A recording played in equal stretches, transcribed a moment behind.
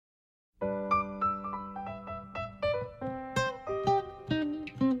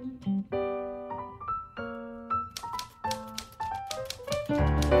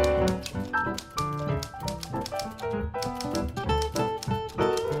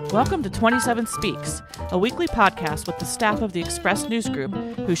Welcome to 27 Speaks, a weekly podcast with the staff of the Express News Group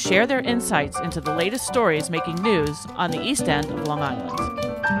who share their insights into the latest stories making news on the East End of Long Island.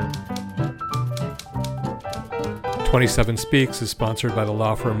 27 Speaks is sponsored by the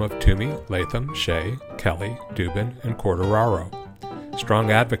law firm of Toomey, Latham, Shea, Kelly, Dubin, and Quartararo.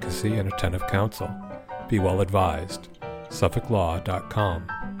 Strong advocacy and attentive counsel. Be well advised. SuffolkLaw.com.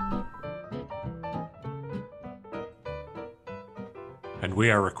 And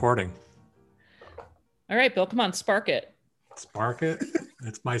we are recording. All right, Bill, come on, spark it. Spark it?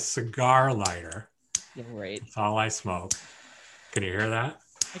 It's my cigar lighter. Yeah, right. That's all I smoke. Can you hear that?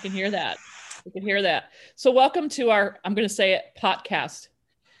 I can hear that. I can hear that. So welcome to our, I'm going to say it, podcast.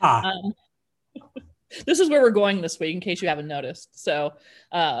 This is where we're going this week, in case you haven't noticed. So,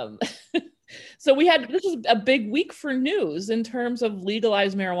 this is a big week for news in terms of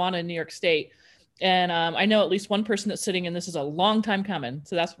legalized marijuana in New York State. And I know at least one person that's sitting in this is a long time coming.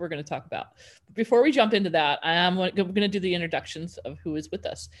 So that's what we're going to talk about. Before we jump into that, I'm going to do the introductions of who is with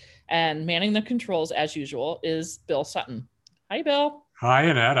us. And manning the controls, as usual, is Bill Sutton. Hi, Bill. Hi,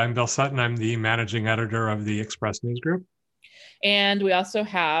 Annette. I'm Bill Sutton. I'm the managing editor of the Express News Group. And we also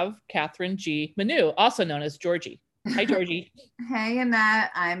have Catherine G. Manu, also known as Georgie. Hi, Georgie. Hey, Annette.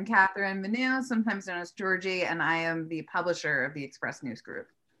 I'm Catherine Manu, sometimes known as Georgie, and I am the publisher of the Express News Group.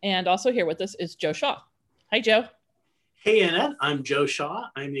 And also here with us is Joe Shaw. Hi, Joe. Hey, Annette. I'm Joe Shaw.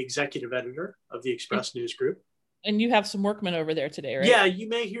 I'm the executive editor of the Express News Group. And you have some workmen over there today, right? Yeah, you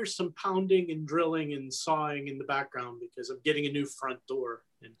may hear some pounding and drilling and sawing in the background because I'm getting a new front door.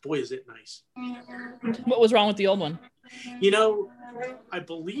 And boy, is it nice. What was wrong with the old one? You know, I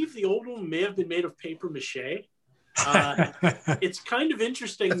believe the old one may have been made of paper mache. It's kind of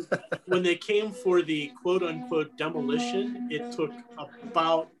interesting when they came for the quote unquote demolition, it took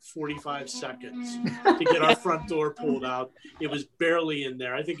about 45 seconds to get our front door pulled out. It was barely in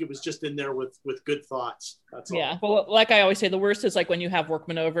there. I think it was just in there with good thoughts. That's all. Yeah. Well, like I always say, the worst is like when you have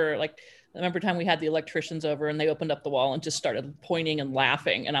workmen over, like I remember time we had the electricians over and they opened up the wall and just started pointing and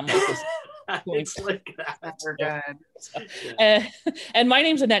laughing. And I'm like, it's like that. We're good. So, and my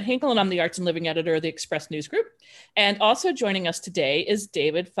name's Annette Hinkle, and I'm the Arts and Living editor of the Express News Group. And also joining us today is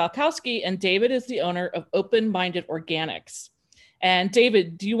David Falkowski, and David is the owner of Open Minded Organics. And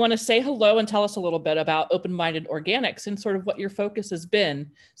David, do you want to say hello and tell us a little bit about Open Minded Organics and sort of what your focus has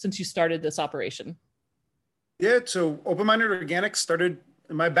been since you started this operation? Yeah, so Open Minded Organics started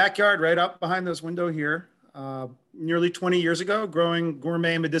in my backyard right up behind this window here. Nearly 20 years ago, growing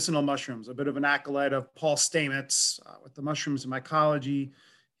gourmet medicinal mushrooms, a bit of an acolyte of Paul Stamets with the mushrooms and mycology,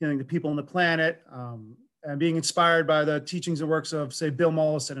 healing the people and the planet, and being inspired by the teachings and works of, say, Bill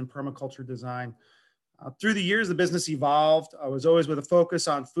Mollison in permaculture design. Through the years, the business evolved. I was always with a focus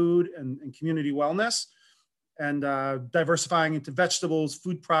on food and community wellness, and diversifying into vegetables,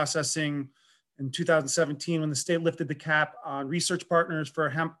 food processing. In 2017, when the state lifted the cap on research partners for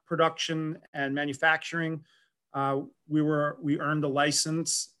hemp production and manufacturing, we earned a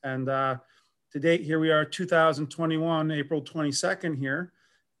license, and to date, here we are, 2021, April 22nd here,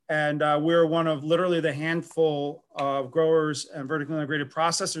 and we're one of literally the handful of growers and vertically integrated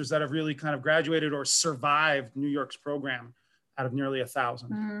processors that have really kind of graduated or survived New York's program out of nearly 1,000.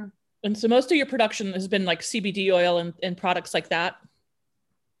 Mm-hmm. And so most of your production has been like CBD oil and products like that?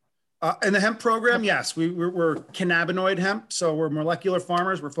 In the hemp program, yes, we're cannabinoid hemp. So we're molecular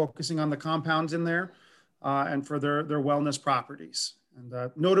farmers. We're focusing on the compounds in there and for their wellness properties.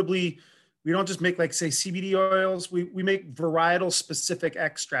 And notably, we don't just make like, say, CBD oils. We make varietal specific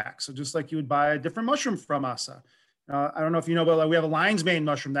extracts. So just like you would buy a different mushroom from us. I don't know if you know, but we have a lion's mane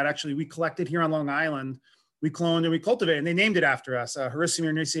mushroom that actually we collected here on Long Island. We cloned and we cultivated, and they named it after us, Hericium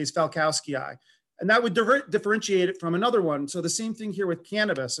urneaceae falkowskii. And that would differentiate it from another one. So the same thing here with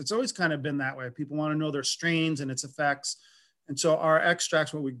cannabis. It's always kind of been that way. People want to know their strains and its effects. And so our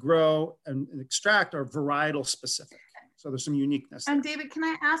extracts, what we grow and extract, are varietal specific. So there's some uniqueness there. And David, can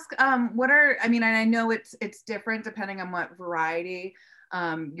I ask, I know it's different depending on what variety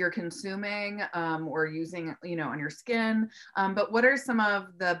you're consuming or using, on your skin. But what are some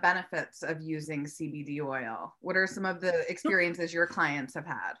of the benefits of using CBD oil? What are some of the experiences your clients have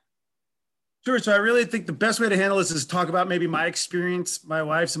had? Sure. So I really think the best way to handle this is talk about maybe my experience, my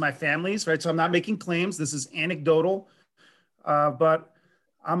wife's and my family's, right? So I'm not making claims. This is anecdotal, but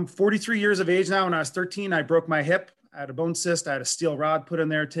I'm 43 years of age now. When I was 13, I broke my hip. I had a bone cyst. I had a steel rod put in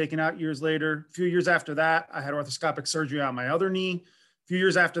there, taken out years later. A few years after that, I had arthroscopic surgery on my other knee. A few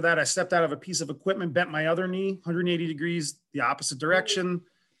years after that, I stepped out of a piece of equipment, bent my other knee 180 degrees, the opposite direction.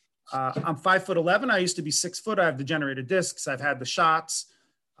 I'm 5'11". I used to be 6 foot. I have degenerated discs. I've had the shots.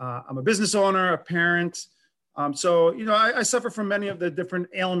 I'm a business owner, a parent, So, I suffer from many of the different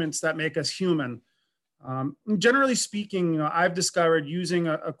ailments that make us human. Generally speaking, I've discovered using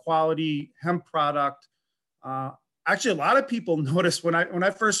a quality hemp product. Actually, a lot of people noticed when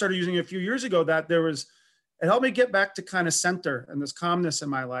I first started using it a few years ago that it helped me get back to kind of center and this calmness in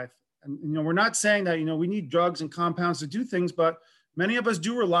my life. And, we're not saying that, we need drugs and compounds to do things, but many of us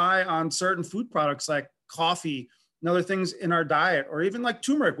do rely on certain food products like coffee and other things in our diet, or even like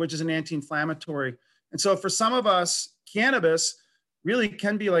turmeric, which is an anti-inflammatory. And so for some of us, cannabis really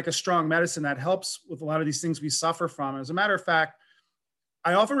can be like a strong medicine that helps with a lot of these things we suffer from. As a matter of fact,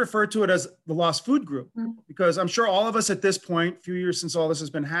 I often refer to it as the lost food group, because I'm sure all of us at this point, a few years since all this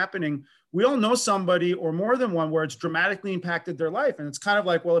has been happening, we all know somebody or more than one where it's dramatically impacted their life. And it's kind of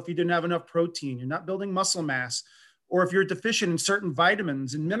like, well, if you didn't have enough protein, you're not building muscle mass, or if you're deficient in certain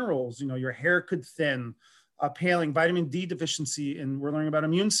vitamins and minerals, your hair could thin, paling, vitamin D deficiency, and we're learning about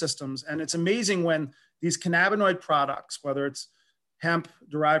immune systems. And it's amazing when these cannabinoid products, whether it's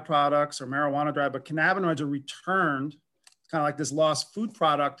hemp-derived products or marijuana-derived, but cannabinoids are returned, kind of like this lost food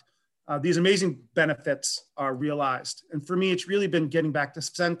product, these amazing benefits are realized. And for me, it's really been getting back to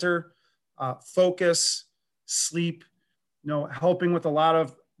center, focus, sleep, helping with a lot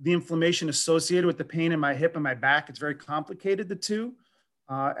of the inflammation associated with the pain in my hip and my back. It's very complicated, the two.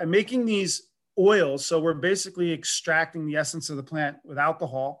 And making these oils, so we're basically extracting the essence of the plant with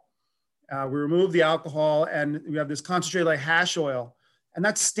alcohol. We remove the alcohol and we have this concentrated like hash oil. And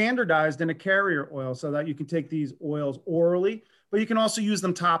that's standardized in a carrier oil so that you can take these oils orally, but you can also use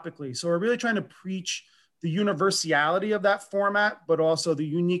them topically. So we're really trying to preach the universality of that format, but also the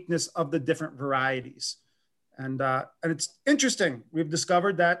uniqueness of the different varieties. And it's interesting. We've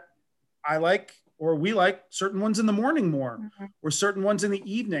discovered that we like certain ones in the morning more, or certain ones in the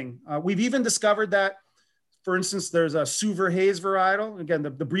evening. We've even discovered that, for instance, there's a Suver Haze varietal. Again,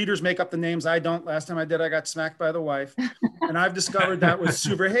 the breeders make up the names. I don't. Last time I did, I got smacked by the wife. And I've discovered that with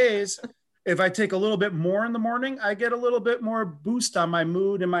Suver Haze, if I take a little bit more in the morning, I get a little bit more boost on my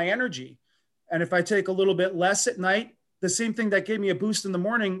mood and my energy. And if I take a little bit less at night, the same thing that gave me a boost in the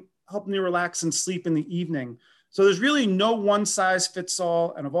morning helped me relax and sleep in the evening. So there's really no one size fits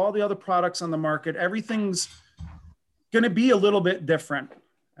all. And of all the other products on the market, everything's going to be a little bit different.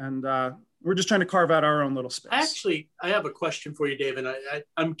 And we're just trying to carve out our own little space. Actually, I have a question for you, David.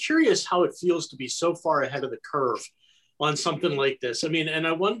 I'm curious how it feels to be so far ahead of the curve on something like this. I mean, and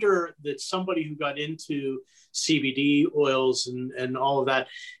I wonder that somebody who got into CBD oils and all of that,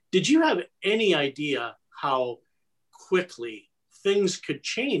 did you have any idea how quickly things could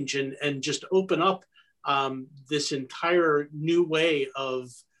change and just open up this entire new way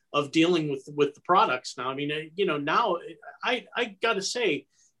of dealing with the products now? I mean, now I got to say,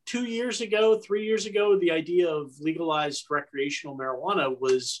 2 years ago, 3 years ago, the idea of legalized recreational marijuana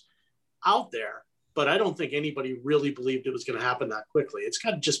was out there, but I don't think anybody really believed it was going to happen that quickly. It's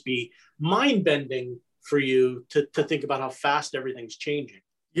got to just be mind-bending for you to think about how fast everything's changing.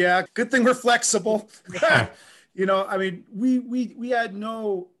 Yeah, good thing we're flexible. I mean, we had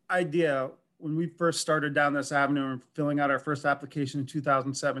no idea when we first started down this avenue and filling out our first application in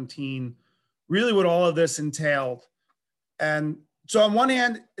 2017, really what all of this entailed. And so on one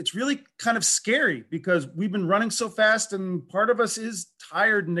hand, it's really kind of scary because we've been running so fast and part of us is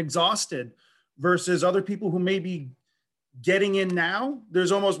tired and exhausted versus other people who may be getting in now.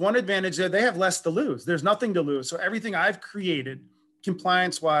 There's almost one advantage there. They have less to lose. There's nothing to lose. So everything I've created,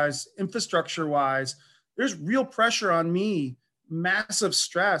 compliance-wise, infrastructure-wise, there's real pressure on me, massive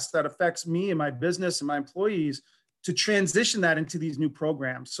stress that affects me and my business and my employees to transition that into these new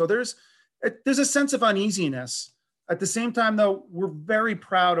programs. So there's a sense of uneasiness. At the same time, though, we're very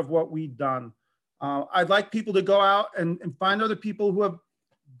proud of what we've done. I'd like people to go out and find other people who have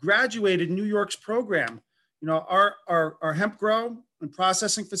graduated New York's program. Our hemp grow and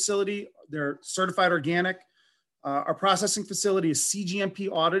processing facility, they're certified organic. Our processing facility is CGMP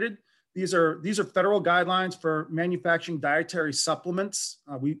audited. These are federal guidelines for manufacturing dietary supplements.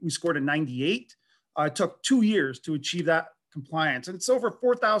 We scored a 98. It took 2 years to achieve that compliance. And it's over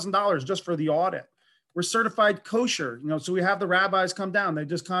 $4,000 just for the audit. We're certified kosher, so we have the rabbis come down. They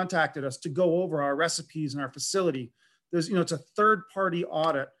just contacted us to go over our recipes in our facility. It's a third-party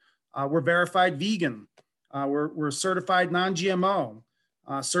audit. We're verified vegan. We're certified non-GMO,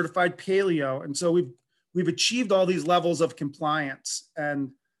 certified paleo. And so we've achieved all these levels of compliance.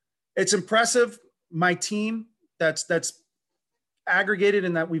 And it's impressive. My team that's aggregated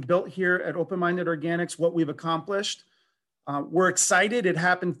and that we've built here at Open Minded Organics, what we've accomplished. We're excited. It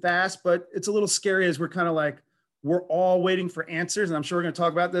happened fast, but it's a little scary as we're kind of like, we're all waiting for answers. And I'm sure we're going to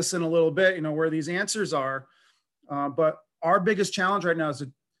talk about this in a little bit, where these answers are. But our biggest challenge right now is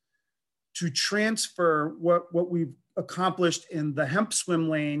to transfer what we've accomplished in the hemp swim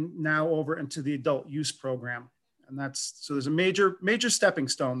lane now over into the adult use program. And so there's a major stepping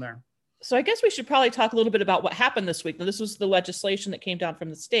stone there. So I guess we should probably talk a little bit about what happened this week. Now, this was the legislation that came down from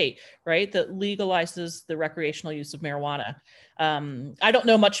the state, right? That legalizes the recreational use of marijuana. I don't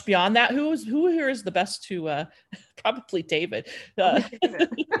know much beyond that. Who here is the best to, probably David, to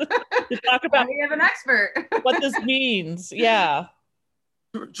talk about we have an expert. what this means. Yeah.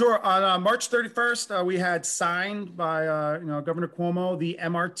 Sure. On March 31st, we had signed by Governor Cuomo the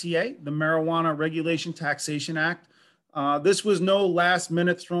MRTA, the Marijuana Regulation Taxation Act. This was no last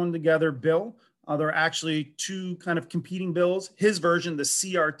minute thrown together bill. There are actually two kind of competing bills. His version, the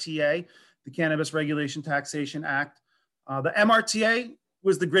CRTA, the Cannabis Regulation Taxation Act. The MRTA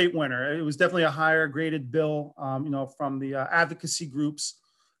was the great winner. It was definitely a higher graded bill, from the advocacy groups.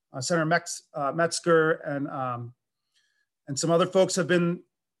 Senator Metzger and some other folks have been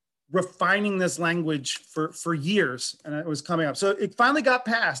refining this language for years, and it was coming up. So it finally got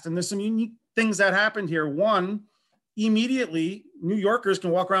passed, and there's some unique things that happened here. One, immediately, New Yorkers can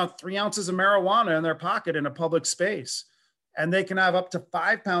walk around 3 ounces of marijuana in their pocket in a public space, and they can have up to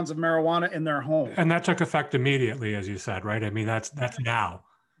 5 pounds of marijuana in their home. And that took effect immediately, as you said, right? I mean, that's now.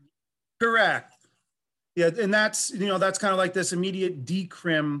 Correct. Yeah, and that's kind of like this immediate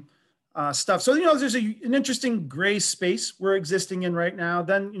decrim stuff. So, there's an interesting gray space we're existing in right now.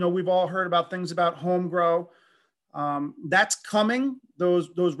 Then, we've all heard about things about home grow. That's coming.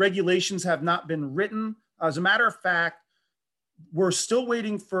 Those regulations have not been written. As a matter of fact, we're still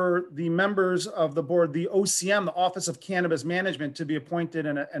waiting for the members of the board, the OCM, the Office of Cannabis Management, to be appointed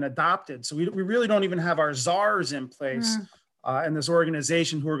and adopted. So we really don't even have our czars in place in this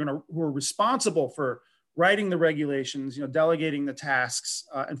organization who are responsible for writing the regulations, delegating the tasks,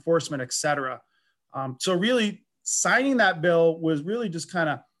 enforcement, et cetera. So really signing that bill was really just kind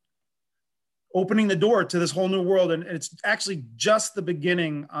of opening the door to this whole new world. And it's actually just the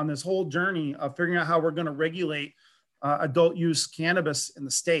beginning on this whole journey of figuring out how we're going to regulate adult use cannabis in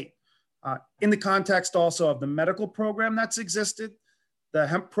the state. In the context also of the medical program that's existed, the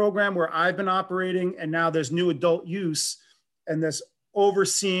hemp program where I've been operating, and now there's new adult use and this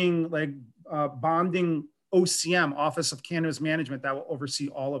overseeing bonding OCM, Office of Cannabis Management, that will oversee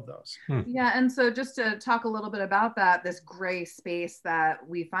all of those. Yeah, and so just to talk a little bit about that, this gray space that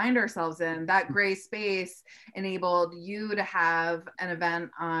we find ourselves in, that gray space enabled you to have an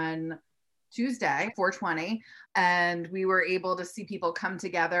event on Tuesday, 4/20, and we were able to see people come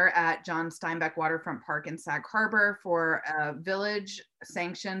together at John Steinbeck Waterfront Park in Sag Harbor for a village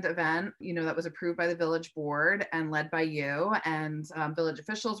sanctioned event, that was approved by the village board and led by you, and village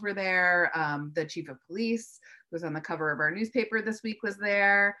officials were there. The chief of police, who was on the cover of our newspaper this week, was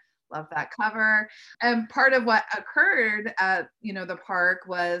there. Love that cover. And part of what occurred at, the park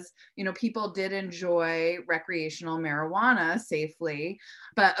was, people did enjoy recreational marijuana safely.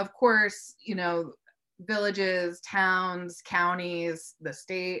 But of course, villages, towns, counties, the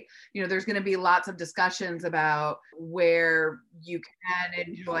state, there's going to be lots of discussions about where you can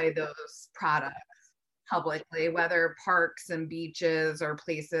enjoy those products publicly, whether parks and beaches or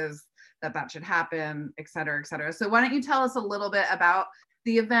places that should happen, et cetera, et cetera. So why don't you tell us a little bit about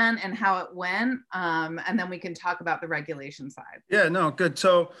the event and how it went, and then we can talk about the regulation side. Yeah, no, good.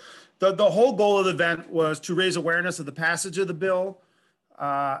 So the whole goal of the event was to raise awareness of the passage of the bill.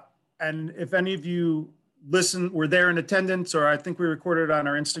 And if any of you were there in attendance, or I think we recorded it on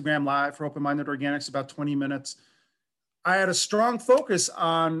our Instagram Live for Open Minded Organics, about 20 minutes, I had a strong focus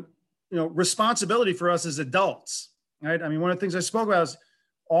on, responsibility for us as adults, right? I mean, one of the things I spoke about is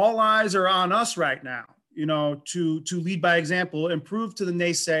all eyes are on us right now, to lead by example, improve to the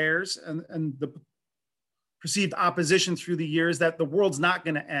naysayers and the perceived opposition through the years that the world's not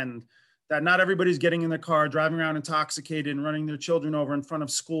going to end, that not everybody's getting in their car, driving around intoxicated and running their children over in front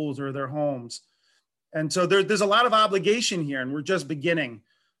of schools or their homes. And so there's a lot of obligation here, and we're just beginning.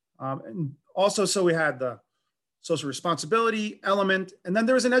 And also, so we had the social responsibility element, and then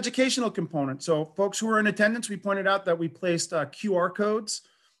there was an educational component. So folks who were in attendance, we pointed out that we placed QR codes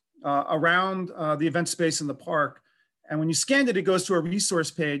around the event space in the park. And when you scanned it, it goes to a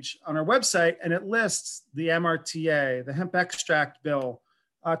resource page on our website, and it lists the MRTA, the hemp extract bill,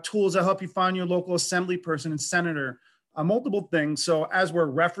 tools that help you find your local assembly person and senator, multiple things. So as we're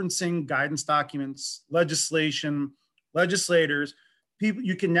referencing guidance documents, legislation, legislators, people,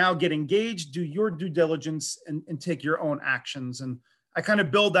 you can now get engaged, do your due diligence, and take your own actions. And I kind of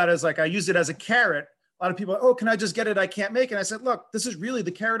build that as I use it as a carrot. A lot of people are, oh, can I just get it? I can't make it. And I said, look, this is really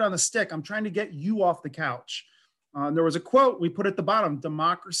the carrot on the stick. I'm trying to get you off the couch. There was a quote we put at the bottom: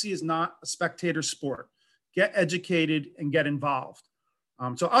 democracy is not a spectator sport. Get educated and get involved.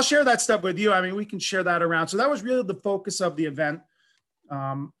 So I'll share that stuff with you. I mean, we can share that around. So that was really the focus of the event.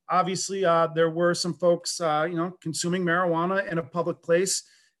 Obviously, there were some folks, consuming marijuana in a public place.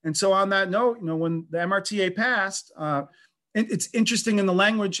 And so on that note, when the MRTA passed, it's interesting in the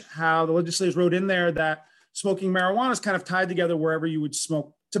language how the legislators wrote in there that smoking marijuana is kind of tied together wherever you would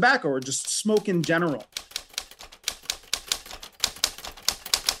smoke tobacco or just smoke in general.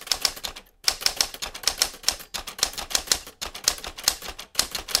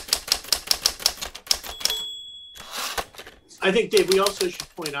 I think, Dave, we also should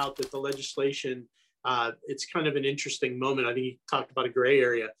point out that the legislation, it's kind of an interesting moment. I think you talked about a gray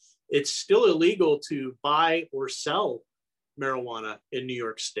area. It's still illegal to buy or sell marijuana in New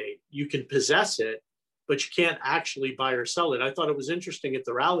York State. You can possess it, but you can't actually buy or sell it. I thought it was interesting at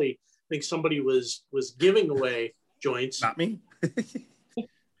the rally. I think somebody was giving away joints. Not me.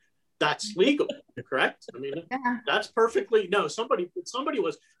 That's legal, correct? I mean, that's perfectly, no, somebody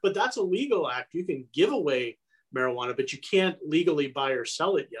was, but that's a legal act. You can give away marijuana, but you can't legally buy or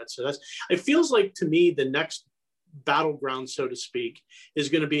sell it yet. So it feels like to me, the next battleground, so to speak, is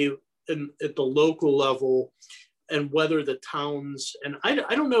going to be at the local level, and whether the towns, and I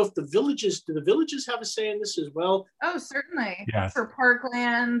don't know if do the villages have a say in this as well? Oh, certainly. Yes. For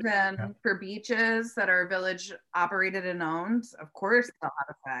parkland and for beaches that are village operated and owned, of course they'll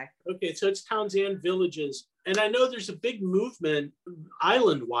have a say. Okay, so it's towns and villages. And I know there's a big movement,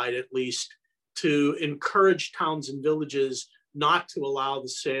 island-wide at least, to encourage towns and villages not to allow the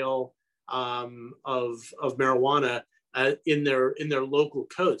sale of marijuana in their local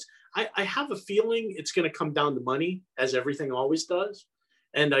codes. I have a feeling it's going to come down to money, as everything always does.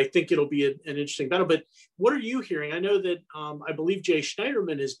 And I think it'll be an interesting battle. But what are you hearing? I know that I believe Jay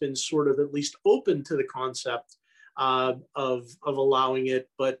Schneiderman has been sort of at least open to the concept of allowing it,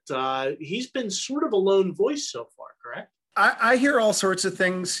 but he's been sort of a lone voice so far, correct? I hear all sorts of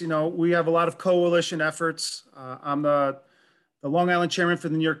things. We have a lot of coalition efforts. I'm the Long Island chairman for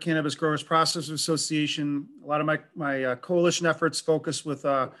the New York Cannabis Growers Processors Association. A lot of my coalition efforts focus with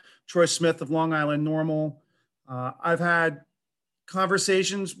Troy Smith of Long Island NORML. I've had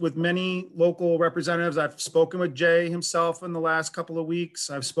conversations with many local representatives. I've spoken with Jay himself in the last couple of weeks.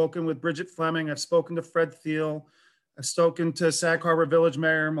 I've spoken with Bridget Fleming. I've spoken to Fred Thiel. I've spoken to Sag Harbor Village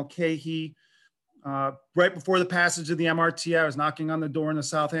Mayor Mulcahy. Right before the passage of the MRTA, I was knocking on the door in the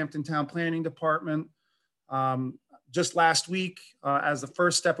Southampton Town Planning Department. Just last week, as the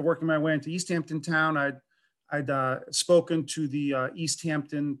first step of working my way into East Hampton Town, I'd spoken to the East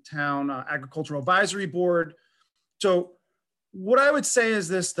Hampton Town Agricultural Advisory Board. So what I would say is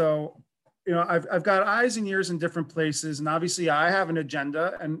this, though, I've got eyes and ears in different places, and obviously I have an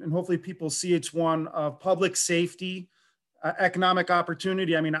agenda, and hopefully people see it's one of public safety, economic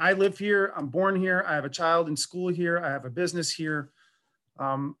opportunity. I mean, I live here, I'm born here, I have a child in school here, I have a business here.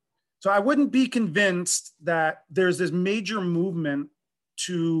 So I wouldn't be convinced that there's this major movement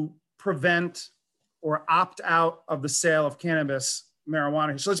to prevent or opt out of the sale of cannabis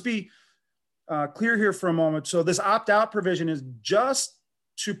marijuana. So let's be clear here for a moment. So this opt-out provision is just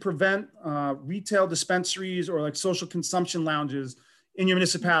to prevent retail dispensaries or like social consumption lounges in your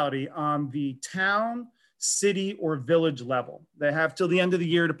municipality on the town, city, or village level. They have till the end of the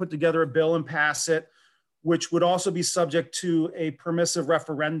year to put together a bill and pass it, which would also be subject to a permissive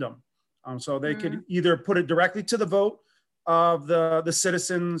referendum. So they could either put it directly to the vote of the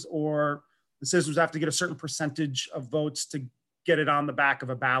citizens, or the citizens have to get a certain percentage of votes to get it on the back of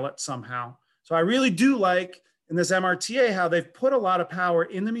a ballot somehow. So I really do like in this MRTA how they've put a lot of power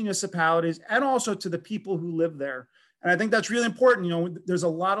in the municipalities and also to the people who live there. And I think that's really important. There's a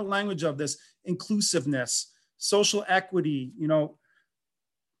lot of language of this inclusiveness, social equity,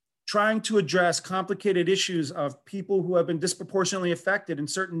 trying to address complicated issues of people who have been disproportionately affected in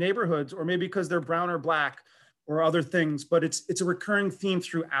certain neighborhoods, or maybe because they're brown or black or other things, but it's a recurring theme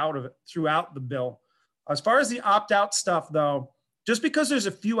throughout the bill. As far as the opt-out stuff, though, just because there's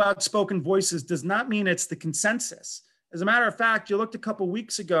a few outspoken voices does not mean it's the consensus. As a matter of fact, you looked a couple of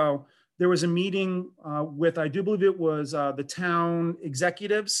weeks ago, there was a meeting with, I do believe it was the town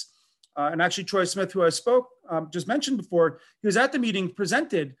executives, and actually Troy Smith, who I just mentioned before, he was at the meeting,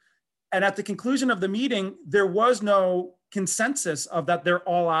 presented, and at the conclusion of the meeting, there was no consensus of that they're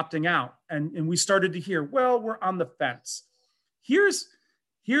all opting out. And we started to hear, well, we're on the fence. Here's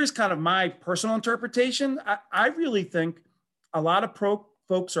kind of my personal interpretation. I really think a lot of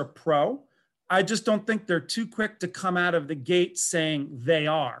folks are pro. I just don't think they're too quick to come out of the gate saying they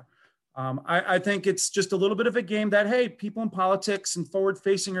are. I think it's just a little bit of a game that, hey, people in politics and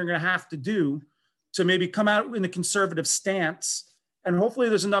forward-facing are going to have to do to maybe come out in a conservative stance. And hopefully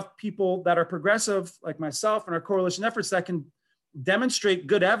there's enough people that are progressive, like myself and our coalition efforts, that can demonstrate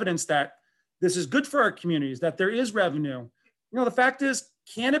good evidence that this is good for our communities, that there is revenue. The fact is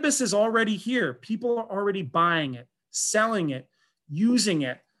cannabis is already here. People are already buying it, selling it, using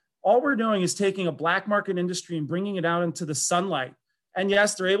it. All we're doing is taking a black market industry and bringing it out into the sunlight. And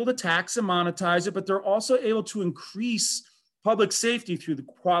yes, they're able to tax and monetize it, but they're also able to increase public safety through the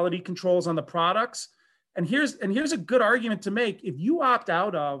quality controls on the products. And here's a good argument to make. If you opt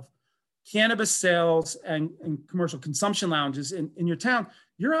out of cannabis sales and commercial consumption lounges in your town,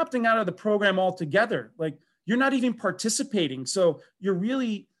 you're opting out of the program altogether. Like, you're not even participating. So you're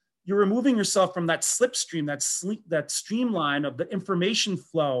removing yourself from that slipstream, that streamline of the information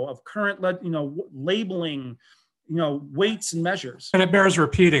flow of current, labeling, weights and measures. And it bears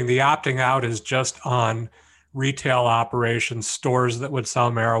repeating, the opting out is just on retail operations, stores that would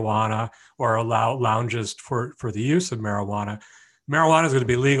sell marijuana or allow lounges for the use of marijuana. Marijuana is going to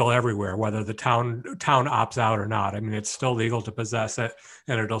be legal everywhere, whether the town opts out or not. I mean, it's still legal to possess it,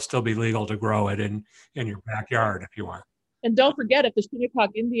 and it'll still be legal to grow it in your backyard if you want. And don't forget, if the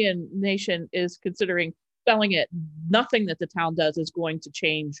Shinnecock Indian Nation is considering selling it, nothing that the town does is going to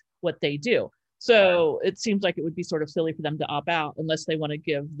change what they do. So it seems like it would be sort of silly for them to opt out unless they want to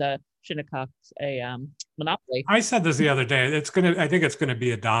give the Shinnecocks a monopoly. I said this the other day. I think it's going to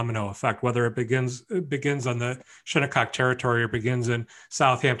be a domino effect, whether it begins on the Shinnecock territory or begins in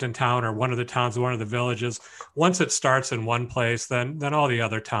Southampton town or one of the towns, one of the villages. Once it starts in one place, then all the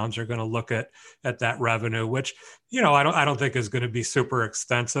other towns are going to look at that revenue, which, I don't think is going to be super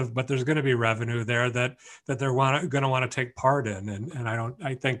extensive, but there's going to be revenue there that they're going to want to take part in. And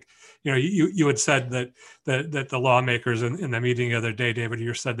I think, you had said that the lawmakers in the meeting the other day, David,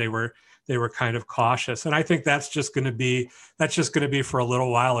 you said they were kind of cautious. And I think that's just going to be for a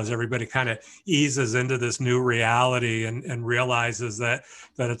little while as everybody kind of eases into this new reality and realizes that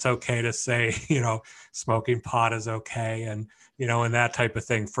it's okay to say, smoking pot is okay. And, and that type of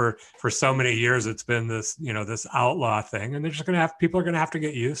thing. For so many years, it's been this, this outlaw thing, and people are going to have to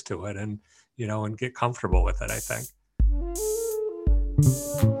get used to it and, and get comfortable with it, I think.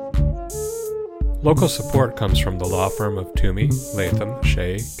 Local support comes from the law firm of Toomey, Latham,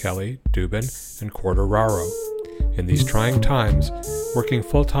 Shea, Kelly, Dubin, and Quartararo. In these trying times, working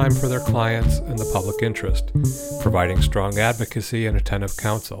full-time for their clients and the public interest, providing strong advocacy and attentive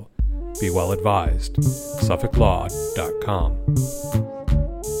counsel. Be well advised. SuffolkLaw.com.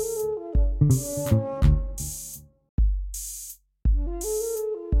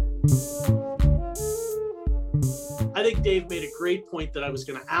 I think Dave made a great point that I was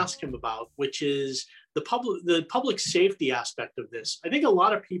going to ask him about, which is the public safety aspect of this. I think a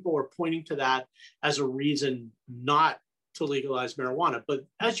lot of people are pointing to that as a reason not to legalize marijuana. But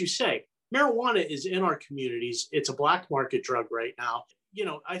as you say, marijuana is in our communities. It's a black market drug right now.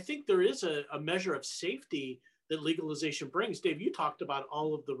 I think there is a measure of safety that legalization brings. Dave, you talked about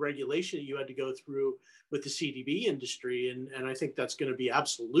all of the regulation that you had to go through with the CBD industry, and I think that's going to be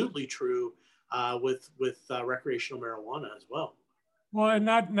absolutely true with recreational marijuana as well. Well, and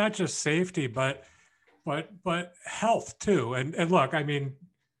not just safety, but health too. And look, I mean,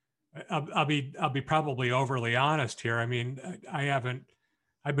 I'll be probably overly honest here. I mean,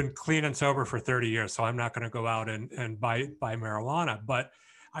 I've been clean and sober for 30 years, so I'm not going to go out and buy marijuana. But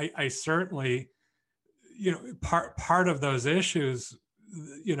I certainly, part of those issues,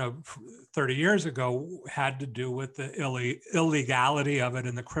 30 years ago had to do with the illegality of it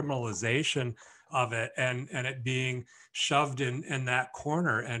and the criminalization of it, and it being shoved in that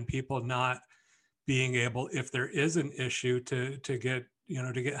corner, and people not being able, if there is an issue, to get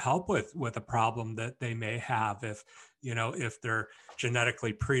help with a problem that they may have, if they're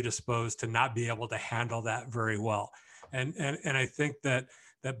genetically predisposed to not be able to handle that very well. And I think that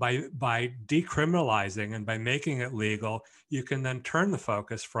by decriminalizing and by making it legal, you can then turn the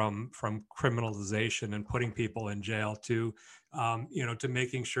focus from criminalization and putting people in jail to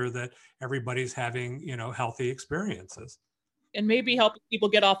making sure that everybody's having, healthy experiences. And maybe helping people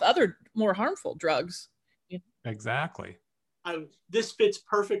get off other more harmful drugs. Exactly. This fits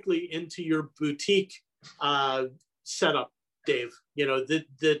perfectly into your boutique setup, Dave.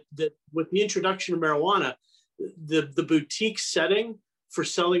 That with the introduction of marijuana, the boutique setting for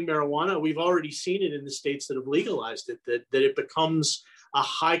selling marijuana, we've already seen it in the states that have legalized it, that it becomes a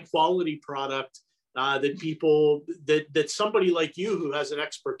high quality product that people, that somebody like you who has an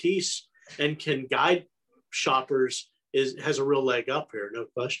expertise and can guide shoppers has a real leg up here, no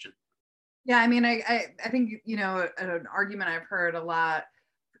question. Yeah, I mean, I think, an argument I've heard a lot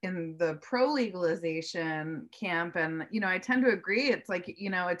in the pro-legalization camp, and, I tend to agree. It's like,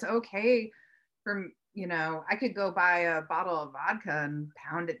 it's okay for I could go buy a bottle of vodka and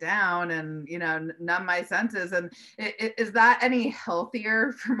pound it down and, numb my senses. And is that any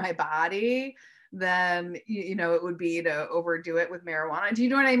healthier for my body than, it would be to overdo it with marijuana? Do you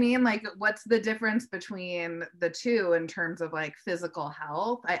know what I mean? Like, what's the difference between the two in terms of like physical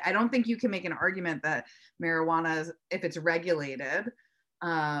health? I don't think you can make an argument that marijuana, if it's regulated,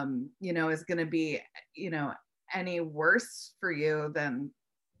 is going to be, any worse for you than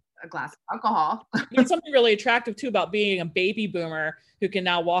a glass of alcohol. There's something really attractive too about being a baby boomer who can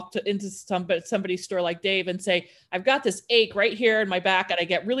now walk into somebody's store like Dave and say, I've got this ache right here in my back and I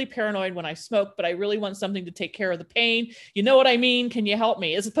get really paranoid when I smoke, but I really want something to take care of the pain. You know what I mean? Can you help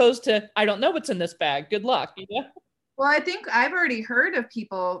me? As opposed to, I don't know what's in this bag. Good luck. Well, I think I've already heard of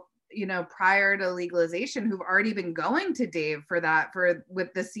people, prior to legalization who've already been going to Dave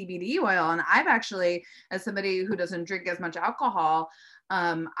with the CBD oil. And I've actually, as somebody who doesn't drink as much alcohol,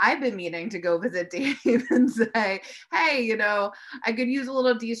 I've been meaning to go visit Dave and say, hey, I could use a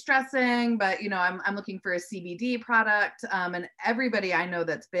little de-stressing, but, I'm looking for a CBD product. And everybody I know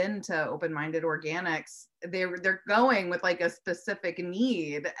that's been to Open-Minded Organics, they're going with like a specific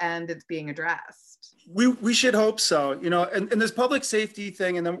need and it's being addressed. We should hope so, and this public safety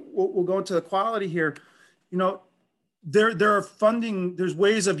thing, and then we'll go into the quality here, there's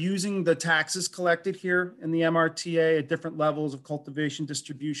ways of using the taxes collected here in the MRTA at different levels of cultivation,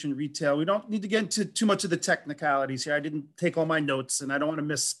 distribution, retail. We don't need to get into too much of the technicalities here. I didn't take all my notes and I don't want to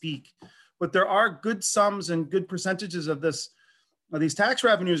misspeak, but there are good sums and good percentages of these tax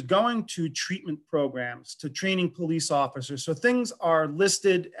revenues going to treatment programs, to training police officers. So things are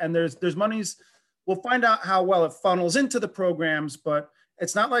listed and there's monies. We'll find out how well it funnels into the programs, but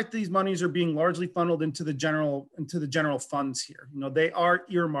it's not like these monies are being largely funneled into the general funds here. They are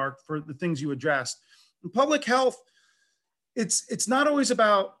earmarked for the things you addressed. In public health, it's not always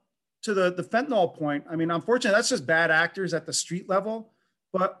about, to the fentanyl point. I mean, unfortunately, that's just bad actors at the street level.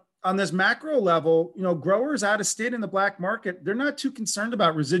 But on this macro level, growers out of state in the black market, they're not too concerned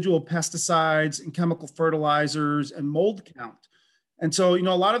about residual pesticides and chemical fertilizers and mold count. And so, a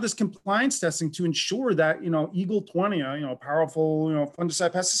lot of this compliance testing to ensure that, Eagle 20, powerful,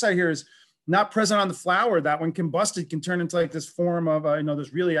 fungicide, pesticide here is not present on the flower that when combusted can turn into like this form of,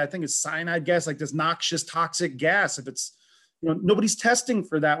 this really, I think it's cyanide gas, like this noxious toxic gas. If it's, nobody's testing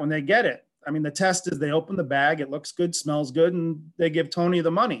for that when they get it. I mean, the test is they open the bag, it looks good, smells good, and they give Tony the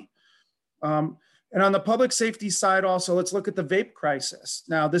money. And on the public safety side also, let's look at the vape crisis.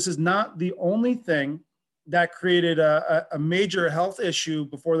 Now, this is not the only thing that created a major health issue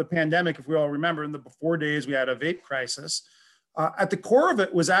before the pandemic. If we all remember, in the before days, we had a vape crisis. At the core of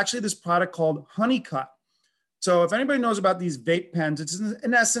it was actually this product called Honeycut. So if anybody knows about these vape pens, it's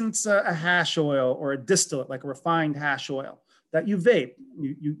in essence a hash oil or a distillate, like a refined hash oil that you vape.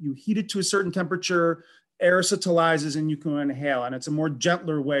 You heat it to a certain temperature, aerosolizes, and you can inhale. And it's a more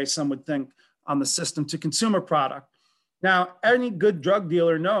gentler way, some would think, on the system to consume a product. Now, any good drug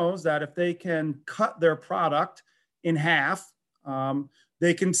dealer knows that if they can cut their product in half,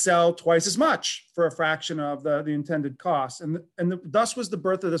 they can sell twice as much for a fraction of the intended cost. And thus was the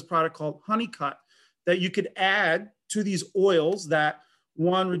birth of this product called Honeycut that you could add to these oils that,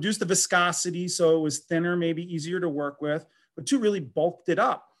 one, reduced the viscosity so it was thinner, maybe easier to work with, but two, really bulked it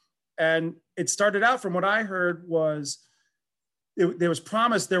up. And it started out, from what I heard, was there was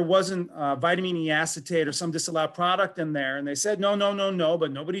promised there wasn't vitamin E acetate or some disallowed product in there. And they said, no,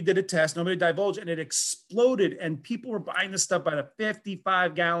 but nobody did a test, nobody divulged, and it exploded. And people were buying this stuff by the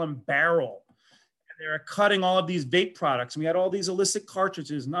 55-gallon barrel. And they were cutting all of these vape products. And we had all these illicit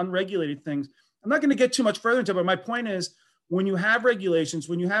cartridges and unregulated things. I'm not going to get too much further into it, but my point is, when you have regulations,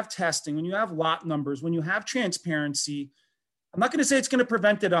 when you have testing, when you have lot numbers, when you have transparency, I'm not going to say it's going to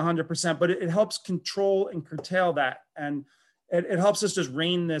prevent it 100%, but it helps control and curtail that. And it helps us just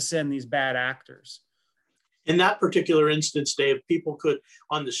rein this in, these bad actors. In that particular instance, Dave, people could,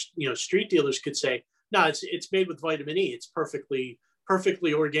 on the street dealers could say, no, it's made with vitamin E. It's perfectly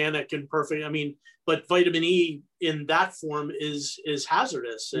organic and perfect. I mean, but vitamin E in that form is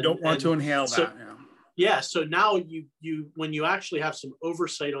hazardous. You don't want to inhale that. Yeah. So now you when you actually have some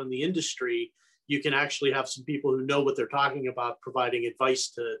oversight on the industry, you can actually have some people who know what they're talking about providing advice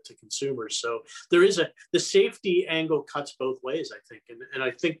to consumers. So there is the safety angle cuts both ways, I think. And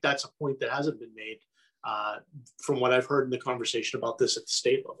I think that's a point that hasn't been made from what I've heard in the conversation about this at the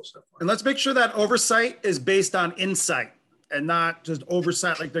state level so far. And let's make sure that oversight is based on insight and not just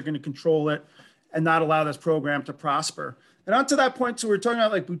oversight like they're going to control it and not allow this program to prosper. And on to that point, so we're talking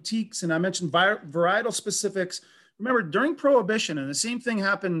about like boutiques, and I mentioned varietal specifics. Remember, during Prohibition, and the same thing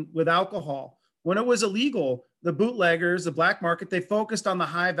happened with alcohol, when it was illegal, the bootleggers, the black market, they focused on the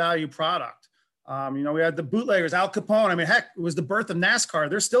high value product. We had the bootleggers, Al Capone. I mean, heck, it was the birth of NASCAR.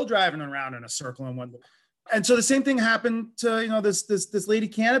 They're still driving around in a circle in one. And so the same thing happened to, this lady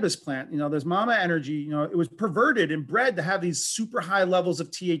cannabis plant, there's Mama Energy, it was perverted and bred to have these super high levels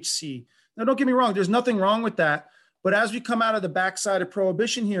of THC. Now, don't get me wrong. There's nothing wrong with that. But as we come out of the backside of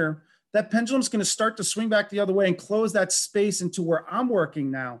prohibition here, that pendulum's going to start to swing back the other way and close that space into where I'm working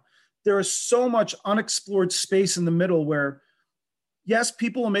now. There is so much unexplored space in the middle where, yes,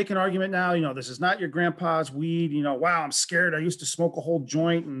 people will make an argument now, this is not your grandpa's weed, wow, I'm scared. I used to smoke a whole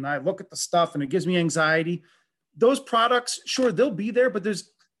joint and I look at the stuff and it gives me anxiety. Those products, sure, they'll be there, but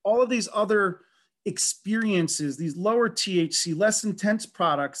there's all of these other experiences, these lower THC, less intense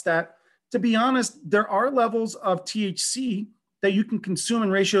products that, to be honest, there are levels of THC that you can consume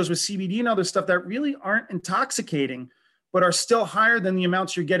in ratios with CBD and other stuff that really aren't intoxicating, but are still higher than the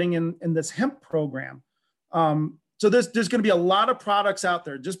amounts you're getting in this hemp program. So there's going to be a lot of products out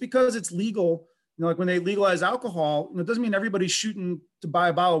there. Just because it's legal, like when they legalize alcohol, it doesn't mean everybody's shooting to buy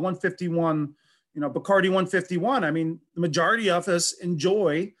a bottle of 151, Bacardi 151. I mean, the majority of us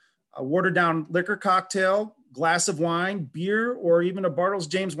enjoy a watered down liquor cocktail, glass of wine, beer, or even a Bartles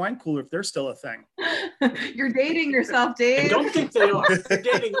James wine cooler if they're still a thing. You're dating yourself, Dave. I don't think they are. They're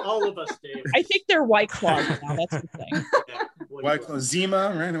dating all of us, Dave. I think they're White Claws now. That's the thing. Yeah, White Claw,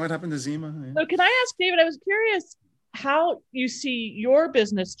 Zima, right? What happened to Zima? Yeah. So can I ask David, I was curious how you see your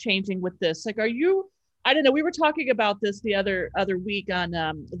business changing with this. Like, I don't know, we were talking about this the other week on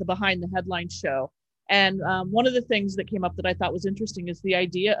the Behind the Headlines show. And one of the things that came up that I thought was interesting is the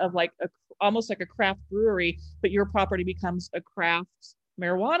idea of like almost like a craft brewery, but your property becomes a craft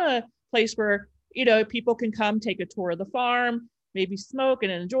marijuana place where, people can come take a tour of the farm, maybe smoke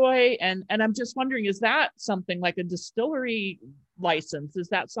and enjoy. And I'm just wondering, is that something like a distillery license? Is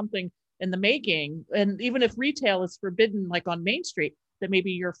that something in the making? And even if retail is forbidden, like on Main Street, that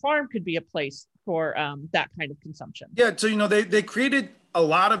maybe your farm could be a place for that kind of consumption. Yeah, so they created a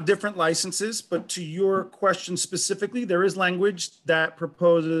lot of different licenses, but to your question specifically, there is language that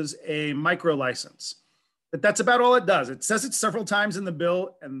proposes a micro license. But that's about all it does. It says it several times in the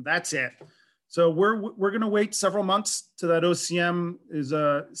bill, and that's it. So we're going to wait several months till that OCM is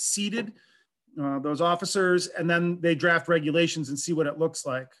seated, those officers, and then they draft regulations and see what it looks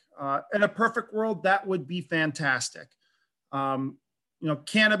like. In a perfect world, that would be fantastic.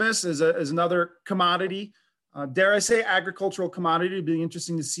 Cannabis is another commodity. Dare I say agricultural commodity. It'd be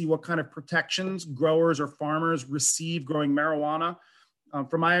interesting to see what kind of protections growers or farmers receive growing marijuana.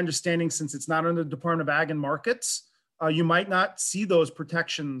 From my understanding, since it's not under the Department of Ag and Markets, you might not see those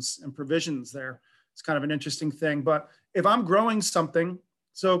protections and provisions there. It's kind of an interesting thing. But if I'm growing something,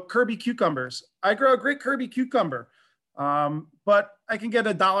 so Kirby cucumbers, I grow a great Kirby cucumber, but I can get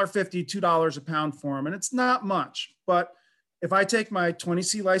 $1.50, $2 a pound for them, and it's not much. But if I take my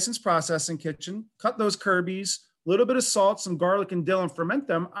 20C licensed processing kitchen, cut those Kirby's, a little bit of salt, some garlic and dill, and ferment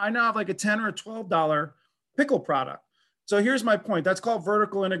them, I now have like a $10 or a $12 pickle product. So here's my point. That's called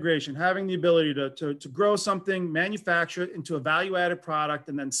vertical integration, having the ability to grow something, manufacture it into a value-added product,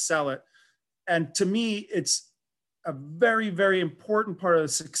 and then sell it. And to me, it's a very, very important part of the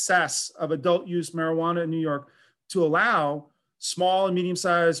success of adult use marijuana in New York to allow small and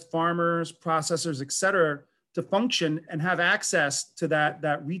medium-sized farmers, processors, et cetera, to function and have access to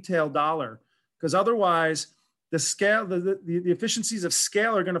that retail dollar. Because otherwise, the scale, the efficiencies of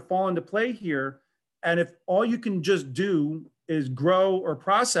scale are going to fall into play here. And if all you can just do is grow or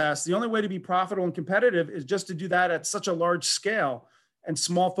process, the only way to be profitable and competitive is just to do that at such a large scale. And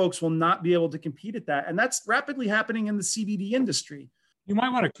small folks will not be able to compete at that. And that's rapidly happening in the CBD industry. You might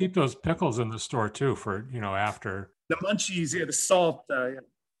want to keep those pickles in the store too for, after. The munchies, the salt.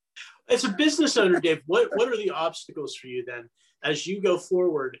 As a business owner, Dave, what are the obstacles for you then as you go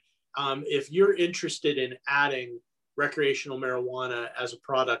forward? If you're interested in adding recreational marijuana as a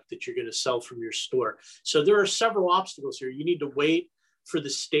product that you're going to sell from your store. So there are several obstacles here. You need to wait for the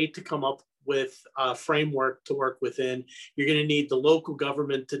state to come up with a framework to work within. You're going to need the local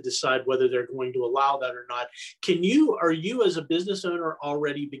government to decide whether they're going to allow that or not. Are you as a business owner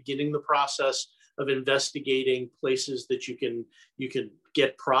already beginning the process of investigating places that you can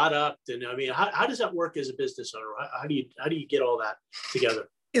get product? And I mean, how does that work as a business owner? How do you get all that together?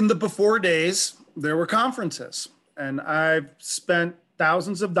 In the before days, there were conferences, and I've spent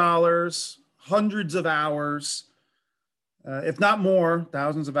thousands of dollars, hundreds of hours, if not more,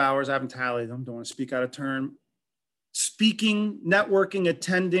 thousands of hours. I haven't tallied them. Don't want to speak out of turn. Speaking, networking,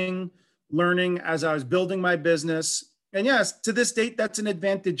 attending, learning as I was building my business. And yes, to this date, that's an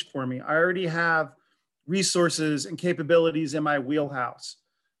advantage for me. I already have resources and capabilities in my wheelhouse.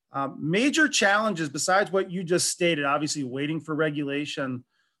 Major challenges besides what you just stated, obviously waiting for regulation.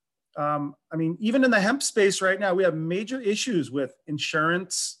 I mean, even in the hemp space right now, we have major issues with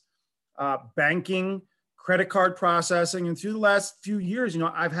insurance, banking, credit card processing. And through the last few years,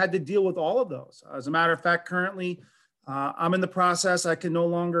 I've had to deal with all of those. As a matter of fact, currently, I'm in the process. I can no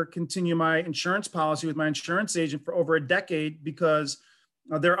longer continue my insurance policy with my insurance agent for over a decade because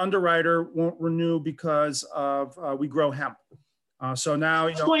their underwriter won't renew because of we grow hemp. So now,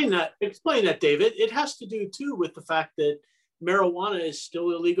 explain that, David. It has to do too with the fact that marijuana is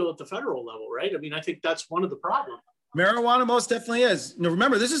still illegal at the federal level, right? I mean, I think that's one of the problems. Marijuana most definitely is.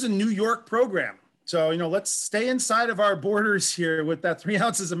 Remember, this is a New York program. So, let's stay inside of our borders here with that 3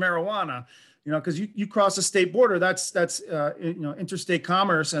 ounces of marijuana, because you cross a state border, that's interstate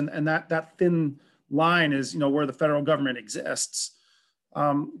commerce, and that thin line is, where the federal government exists.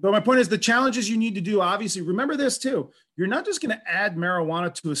 But my point is the challenges you need to do, obviously, remember this too. You're not just going to add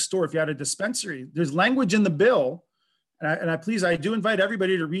marijuana to a store if you had a dispensary. There's language in the bill. And I do invite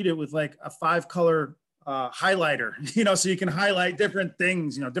everybody to read it with like a 5-color highlighter, so you can highlight different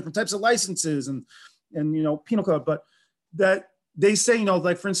things, different types of licenses and penal code. But that they say,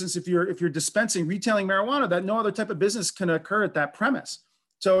 like for instance, if you're dispensing, retailing marijuana, that no other type of business can occur at that premise.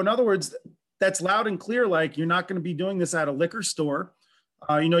 So in other words, that's loud and clear. Like you're not going to be doing this at a liquor store.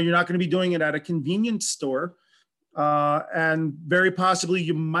 You're not going to be doing it at a convenience store. And very possibly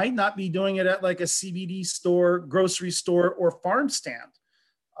you might not be doing it at like a CBD store, grocery store, or farm stand.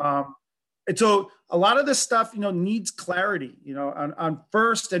 And so a lot of this stuff, needs clarity, on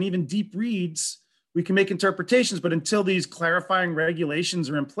first and even deep reads, we can make interpretations, but until these clarifying regulations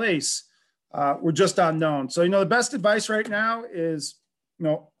are in place, we're just unknown. So, the best advice right now is,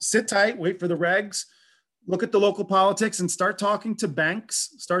 sit tight, wait for the regs, look at the local politics and start talking to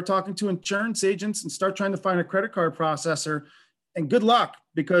banks, start talking to insurance agents, and start trying to find a credit card processor. And good luck,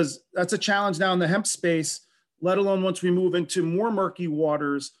 because that's a challenge now in the hemp space, let alone once we move into more murky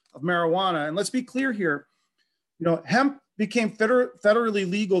waters of marijuana. And let's be clear here, hemp became federally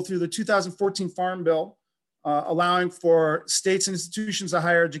legal through the 2014 Farm Bill, allowing for states and institutions of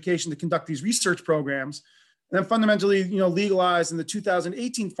higher education to conduct these research programs. And then fundamentally, legalized in the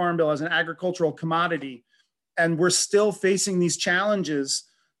 2018 Farm Bill as an agricultural commodity. And we're still facing these challenges.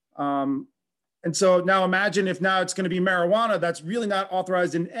 And so now imagine if now it's going to be marijuana that's really not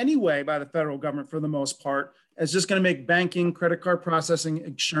authorized in any way by the federal government for the most part. It's just going to make banking, credit card processing,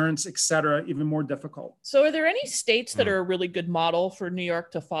 insurance, et cetera, even more difficult. So are there any states that are a really good model for New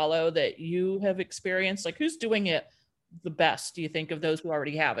York to follow that you have experienced? Like who's doing it the best, do you think, of those who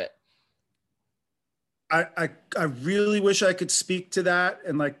already have it? I really wish I could speak to that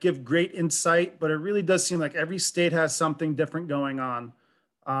and like give great insight, but it really does seem like every state has something different going on.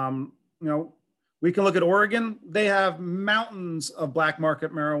 We can look at Oregon. They have mountains of black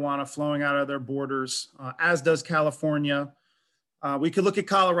market marijuana flowing out of their borders, as does California. We could look at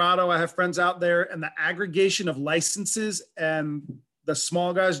Colorado. I have friends out there, and the aggregation of licenses and the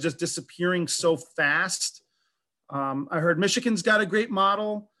small guys just disappearing so fast. I heard Michigan's got a great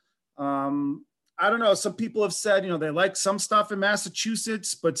model. I don't know. Some people have said, they like some stuff in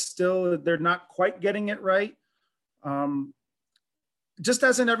Massachusetts, but still they're not quite getting it right. Just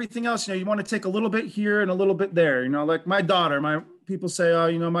as in everything else, you want to take a little bit here and a little bit there, like my daughter, people say,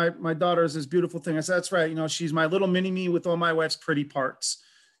 oh, my daughter is this beautiful thing. I said, that's right. She's my little mini me with all my wife's pretty parts.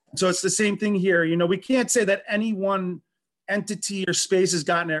 So it's the same thing here. We can't say that any one entity or space has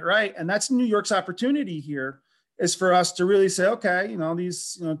gotten it right. And that's New York's opportunity here, is for us to really say, okay,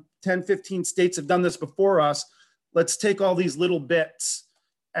 these 10, 15 states have done this before us. Let's take all these little bits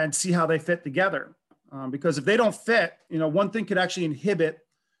and see how they fit together. Because if they don't fit, one thing could actually inhibit,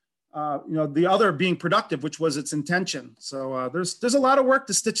 the other being productive, which was its intention. So there's a lot of work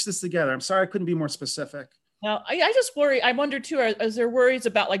to stitch this together. I'm sorry I couldn't be more specific. Now, I just worry, I wonder too, is there worries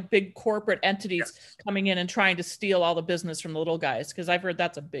about like big corporate entities coming in and trying to steal all the business from the little guys? Because I've heard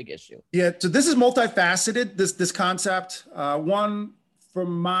that's a big issue. Yeah, so this is multifaceted, this concept. One,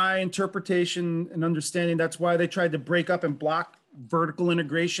 from my interpretation and understanding, that's why they tried to break up and block vertical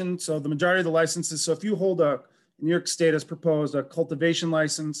integration. So the majority of the licenses, so if you hold New York State has proposed a cultivation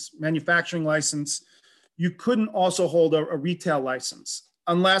license, manufacturing license, you couldn't also hold a retail license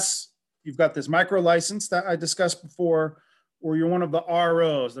unless you've got this micro license that I discussed before, or you're one of the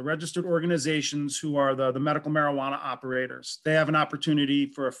ROs, the registered organizations who are the medical marijuana operators. They have an opportunity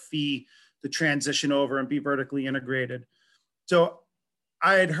for a fee to transition over and be vertically integrated. So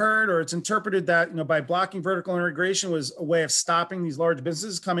I had heard, or it's interpreted that, by blocking vertical integration was a way of stopping these large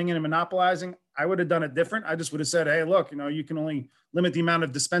businesses coming in and monopolizing. I would have done it different. I just would have said, hey, look, you can only limit the amount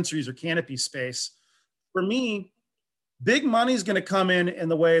of dispensaries or canopy space. For me, big money is going to come in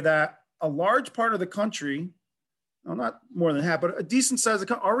the way that a large part of the country no, not more than half, but a decent size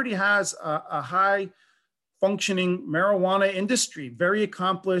already has a high functioning marijuana industry, very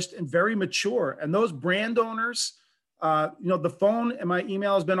accomplished and very mature. And those brand owners, the phone and my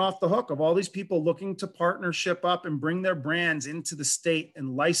email has been off the hook of all these people looking to partnership up and bring their brands into the state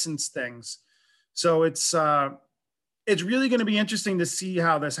and license things. So it's really going to be interesting to see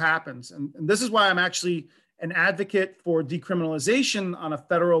how this happens. And this is why I'm actually an advocate for decriminalization on a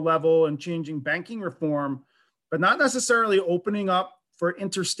federal level and changing banking reform, but not necessarily opening up for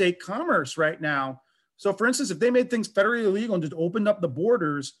interstate commerce right now. So for instance, if they made things federally illegal and just opened up the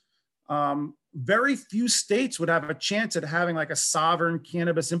borders, very few states would have a chance at having like a sovereign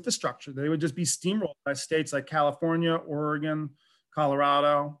cannabis infrastructure. They would just be steamrolled by states like California, Oregon,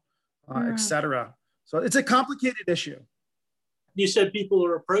 Colorado, et cetera. So it's a complicated issue. You said people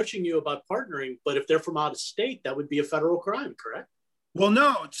are approaching you about partnering, but if they're from out of state, that would be a federal crime, correct? Well,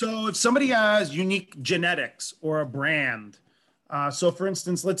 no. So if somebody has unique genetics or a brand, so for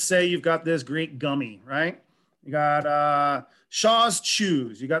instance, let's say you've got this great gummy, right? You got Shaw's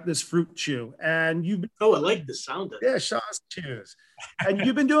Chews. You got this fruit chew, and you've been, I like the sound of it. Yeah, Shaw's Chews, and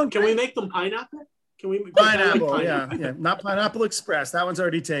you've been doing. Can we make them pineapple? Can we pineapple? Like pineapple? Yeah, not Pineapple Express. That one's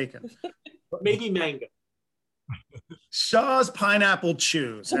already taken. Maybe mango. Shaw's Pineapple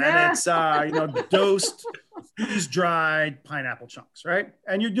Chews, and it's dosed, freeze-dried pineapple chunks, right?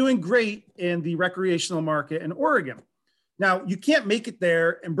 And you're doing great in the recreational market in Oregon. Now, you can't make it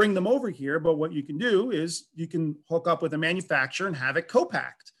there and bring them over here, but what you can do is you can hook up with a manufacturer and have it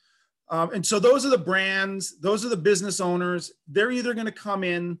co-packed. And so those are the brands, those are the business owners. They're either going to come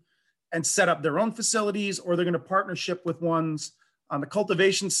in and set up their own facilities, or they're going to partnership with ones on the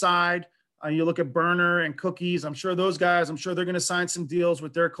cultivation side. You look at Burner and Cookies. I'm sure those guys, they're going to sign some deals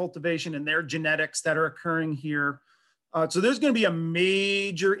with their cultivation and their genetics that are occurring here. So there's going to be a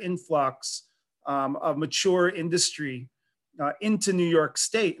major influx of mature industry into New York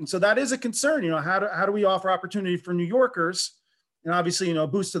State. And so that is a concern. How do we offer opportunity for New Yorkers? And obviously, a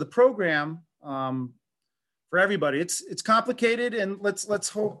boost to the program for everybody. It's complicated, and let's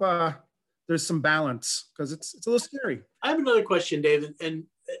hope there's some balance, because it's a little scary. I have another question, David, and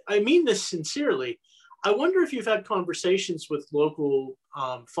I mean this sincerely. I wonder if you've had conversations with local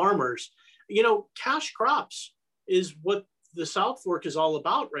farmers. Cash crops is what the South Fork is all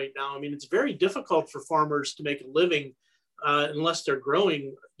about right now. I mean, it's very difficult for farmers to make a living unless they're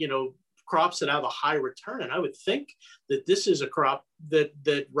growing, crops that have a high return. And I would think that this is a crop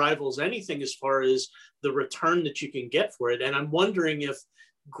that rivals anything as far as the return that you can get for it. And I'm wondering if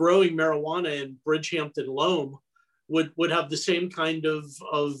growing marijuana in Bridgehampton Loam would have the same kind of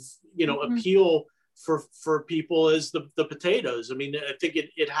appeal for people as the potatoes. I mean, I think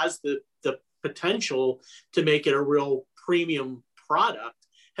it has the potential to make it a real premium product.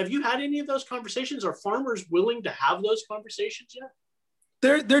 Have you had any of those conversations? Are farmers willing to have those conversations yet?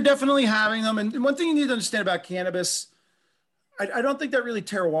 They're definitely having them. And one thing you need to understand about cannabis, I don't think that really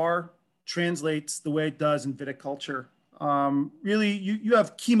terroir translates the way it does in viticulture. Really, you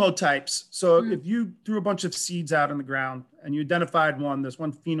have chemotypes. So if you threw a bunch of seeds out on the ground and you identified this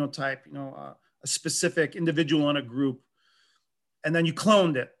one phenotype, a specific individual in a group, and then you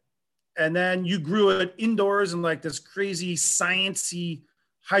cloned it, and then you grew it indoors in like this crazy sciencey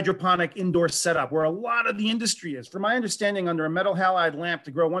hydroponic indoor setup where a lot of the industry is. From my understanding, under a metal halide lamp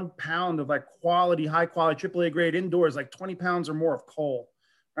to grow 1 pound of like high quality AAA grade indoors, like 20 pounds or more of coal,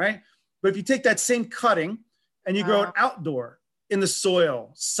 right? But if you take that same cutting and you grow it outdoor in the soil,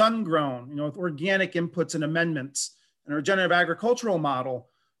 sun grown, with organic inputs and amendments, and a regenerative agricultural model,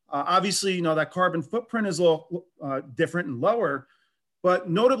 obviously, that carbon footprint is a little different and lower. But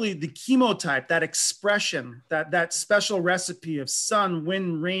notably, the chemotype, that expression, that special recipe of sun,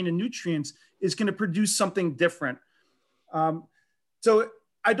 wind, rain, and nutrients is going to produce something different. So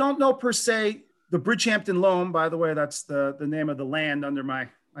I don't know per se, the Bridgehampton Loam, by the way, that's the name of the land under my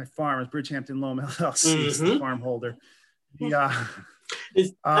farm, is Bridgehampton Loam LLC, is the farm holder.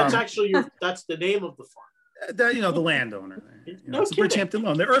 That's actually that's the name of the farm. The landowner. It's Bridgehampton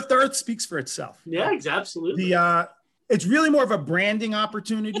Loam. The earth speaks for itself. Yeah, absolutely. It's really more of a branding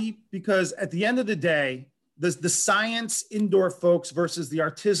opportunity, because at the end of the day, the science indoor folks versus the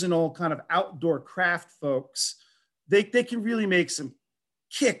artisanal kind of outdoor craft folks, they can really make some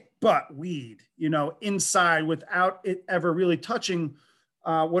kick butt weed, inside without it ever really touching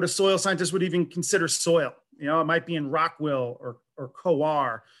what a soil scientist would even consider soil. It might be in rockwill or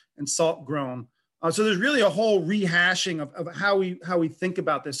coir and salt grown. So there's really a whole rehashing of how we think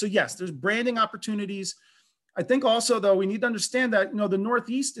about this. So yes, there's branding opportunities. I think also, though, we need to understand that, the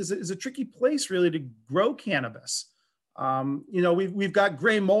Northeast is a tricky place really to grow cannabis. We've got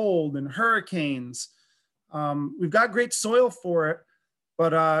gray mold and hurricanes. We've got great soil for it,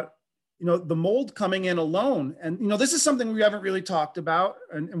 but the mold coming in alone, and this is something we haven't really talked about,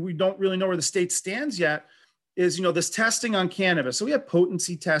 and we don't really know where the state stands yet, is this testing on cannabis. So we have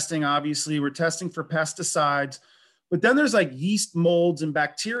potency testing, obviously, we're testing for pesticides, but then there's like yeast molds and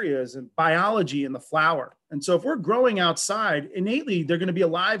bacteria and biology in the flower. And so if we're growing outside, innately, they're going to be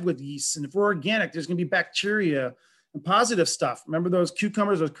alive with yeast. And if we're organic, there's going to be bacteria and positive stuff. Remember those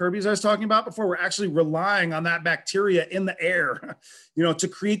cucumbers, those Kirby's I was talking about before? We're actually relying on that bacteria in the air, to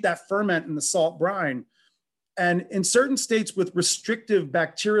create that ferment in the salt brine. And in certain states with restrictive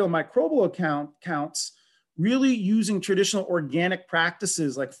bacterial microbial counts, really using traditional organic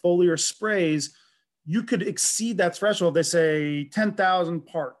practices like foliar sprays, you could exceed that threshold. They say 10,000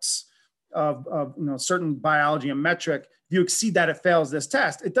 parts of certain biology and metric. If you exceed that, it fails this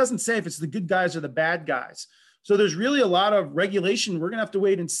test. It doesn't say if it's the good guys or the bad guys. So there's really a lot of regulation. We're going to have to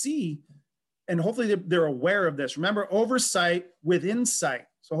wait and see. And hopefully they're aware of this. Remember, oversight with insight.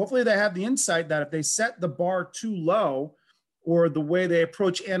 So hopefully they have the insight that if they set the bar too low, or the way they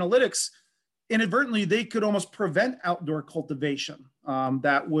approach analytics, inadvertently, they could almost prevent outdoor cultivation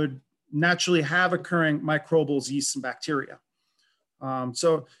that would naturally have occurring microbials, yeast, and bacteria.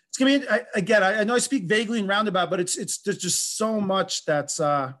 So it's going to be, again, I know I speak vaguely and roundabout, but there's just so much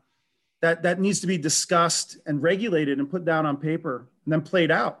that needs to be discussed and regulated and put down on paper and then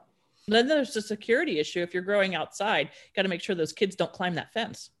played out. And then there's the security issue. If you're growing outside, got to make sure those kids don't climb that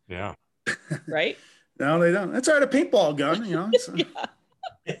fence. Yeah. Right? No, they don't. That's all right, a paintball gun, So.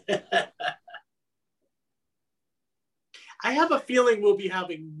 Yeah. I have a feeling we'll be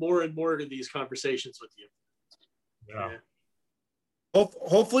having more and more of these conversations with you. Yeah.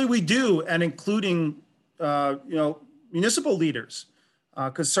 Hopefully we do, and including, municipal leaders.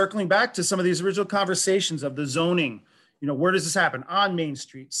 Because circling back to some of these original conversations of the zoning, where does this happen? On Main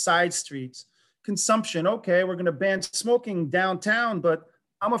Street, side streets, consumption. Okay, we're going to ban smoking downtown, but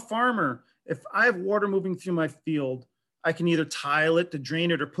I'm a farmer. If I have water moving through my field, I can either tile it to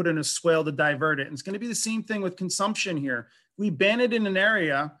drain it or put in a swale to divert it. And it's going to be the same thing with consumption here. We ban it in an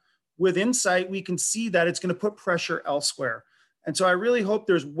area with insight, we can see that it's going to put pressure elsewhere. And so I really hope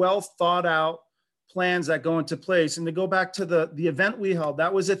there's well thought out plans that go into place. And to go back to the event we held,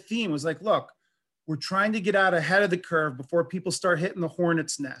 that was a theme. It was like, look, we're trying to get out ahead of the curve before people start hitting the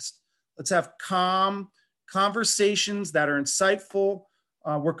hornet's nest. Let's have calm conversations that are insightful.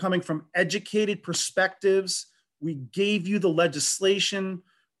 We're coming from educated perspectives. We gave you the legislation.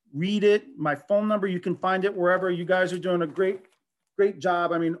 Read it. My phone number, you can find it wherever. You guys are doing a great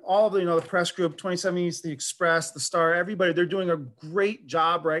job. I mean, all of the press group, 27 East, the Express, the Star, everybody, they're doing a great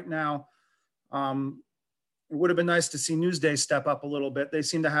job right now. It would have been nice to see Newsday step up a little bit. They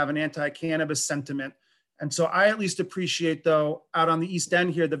seem to have an anti-cannabis sentiment. And so I at least appreciate, though, out on the East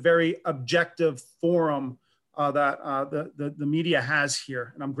End here, the very objective forum that the media has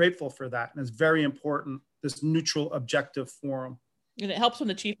here. And I'm grateful for that. And it's very important, this neutral, objective forum. And it helps when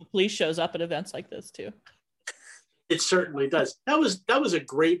the chief of police shows up at events like this, too. It certainly does. That was a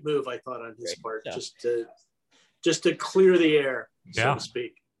great move, I thought, on his part, just to clear the air, so to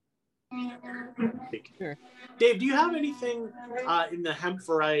speak. Sure. Dave, do you have anything in the hemp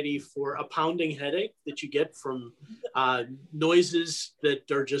variety for a pounding headache that you get from noises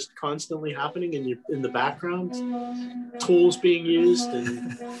that are just constantly happening in the background, tools being used?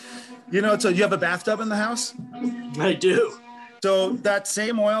 And so you have a bathtub in the house? I do. So that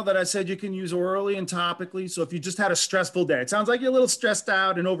same oil that I said you can use orally and topically. So if you just had a stressful day, it sounds like you're a little stressed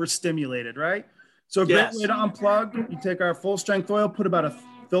out and overstimulated, right? So a great way to unplug, you take our full strength oil,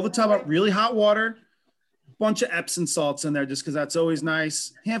 fill the tub up, really hot water, bunch of Epsom salts in there just because that's always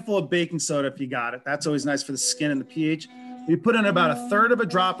nice. Handful of baking soda if you got it. That's always nice for the skin and the pH. You put in about a third of a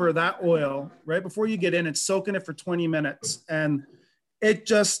dropper of that oil right before you get in and soak in it for 20 minutes. And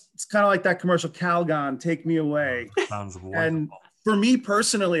it's kind of like that commercial, Calgon, take me away. Sounds wonderful. And for me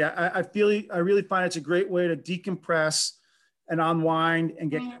personally, I really find it's a great way to decompress and unwind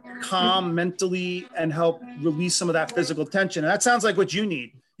and get calm mentally and help release some of that physical tension. And that sounds like what you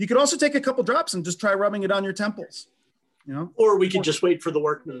need. You could also take a couple drops and just try rubbing it on your temples, Or we could just wait for the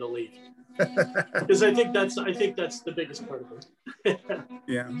workman to leave. Because I think that's the biggest part of it.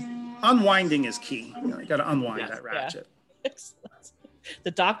 Yeah. Unwinding is key. You got to unwind that ratchet. Yeah.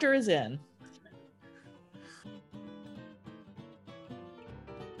 The doctor is in.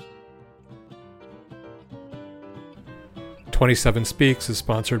 "27 Speaks" is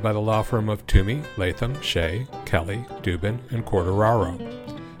sponsored by the law firm of Toomey, Latham, Shea, Kelly, Dubin, and Quartararo.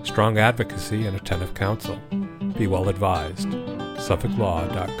 Strong advocacy and attentive counsel. Be well advised.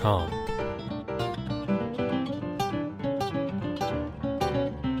 SuffolkLaw.com.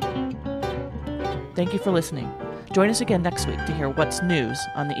 Thank you for listening. Join us again next week to hear what's news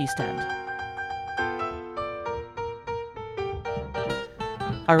on the East End.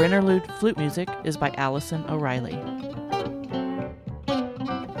 Our interlude flute music is by Allison O'Reilly.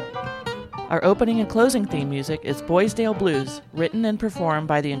 Our opening and closing theme music is Boysdale Blues, written and performed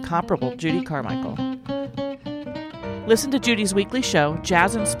by the incomparable Judy Carmichael. Listen to Judy's weekly show,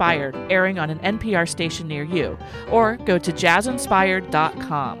 Jazz Inspired, airing on an NPR station near you, or go to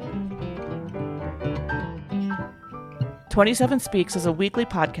jazzinspired.com. 27 Speaks is a weekly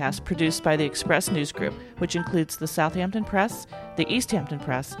podcast produced by the Express News Group, which includes the Southampton Press, the East Hampton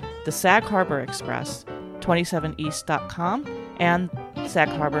Press, the Sag Harbor Express, 27east.com, and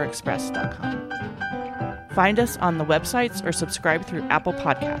sagharborexpress.com. Find us on the websites or subscribe through Apple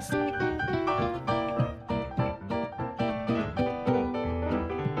Podcasts.